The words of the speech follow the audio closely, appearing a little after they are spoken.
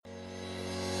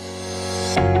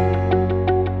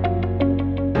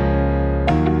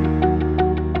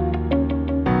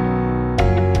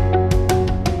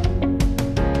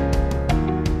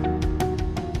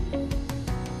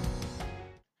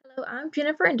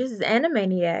Jennifer, and this is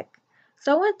Animaniac.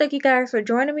 So I want to thank you guys for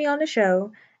joining me on the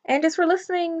show and just for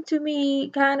listening to me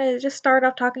kind of just start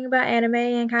off talking about anime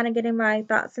and kind of getting my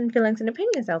thoughts and feelings and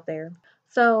opinions out there.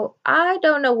 So I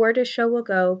don't know where this show will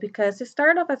go because it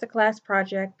started off as a class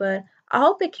project, but I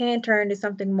hope it can turn into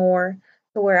something more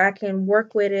to where I can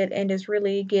work with it and just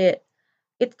really get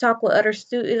to talk with other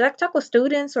students, like talk with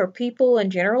students or people in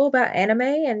general about anime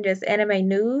and just anime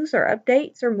news or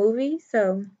updates or movies.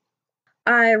 So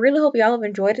I really hope y'all have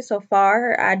enjoyed it so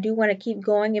far. I do want to keep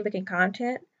going and making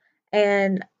content,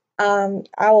 and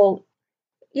I will.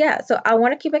 Yeah, so I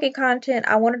want to keep making content.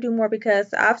 I want to do more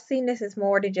because I've seen this as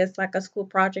more than just like a school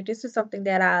project. This is something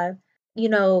that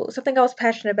something I was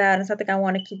passionate about and something I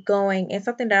want to keep going and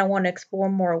something that I want to explore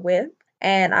more with.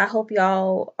 And I hope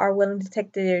y'all are willing to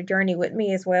take the journey with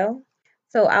me as well.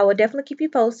 So I will definitely keep you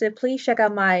posted. Please check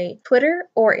out my Twitter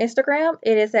or Instagram.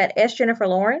 It is at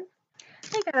 @SJenniferLauren.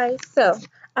 Hey guys, so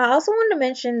I also wanted to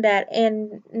mention that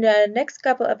in the next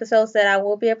couple episodes that I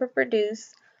will be able to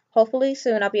produce, hopefully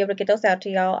soon I'll be able to get those out to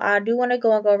y'all. I do want to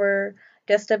go over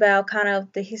just about kind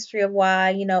of the history of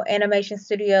why, animation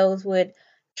studios would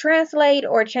translate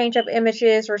or change up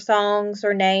images or songs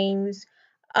or names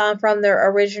from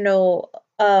their original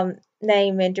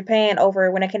name in Japan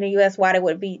over when it came to US, why they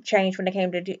would be changed when it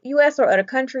came to the US or other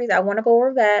countries. I want to go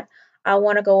over that. I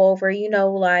want to go over,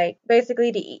 like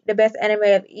basically the best anime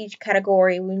of each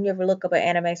category when you ever look up an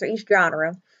anime, so each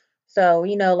genre. So,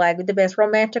 like the best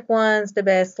romantic ones, the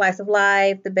best slice of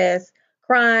life, the best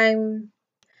crime.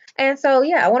 And so,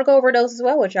 yeah, I want to go over those as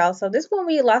well with y'all. So, this will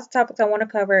be lots of topics I want to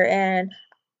cover and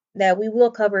that we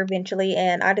will cover eventually.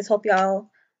 And I just hope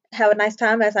y'all have a nice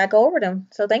time as I go over them.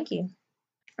 So, thank you.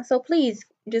 So please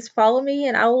just follow me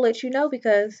and I will let you know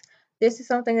because this is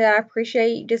something that I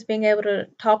appreciate just being able to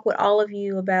talk with all of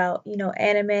you about,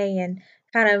 anime and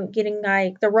kind of getting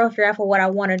like the rough draft of what I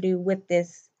want to do with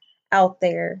this out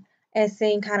there and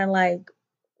seeing kind of like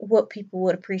what people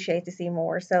would appreciate to see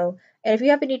more. So, and if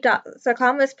you have any thoughts or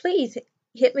comments, please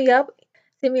hit me up,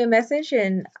 send me a message,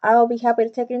 and I'll be happy to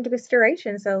take it into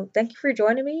consideration. So, thank you for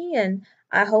joining me, and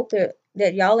I hope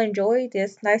that y'all enjoyed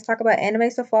this nice talk about anime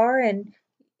so far, and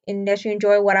that you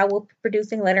enjoy what I will be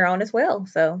producing later on as well.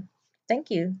 So,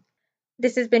 thank you.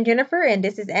 This has been Jennifer, and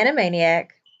this is Animaniac.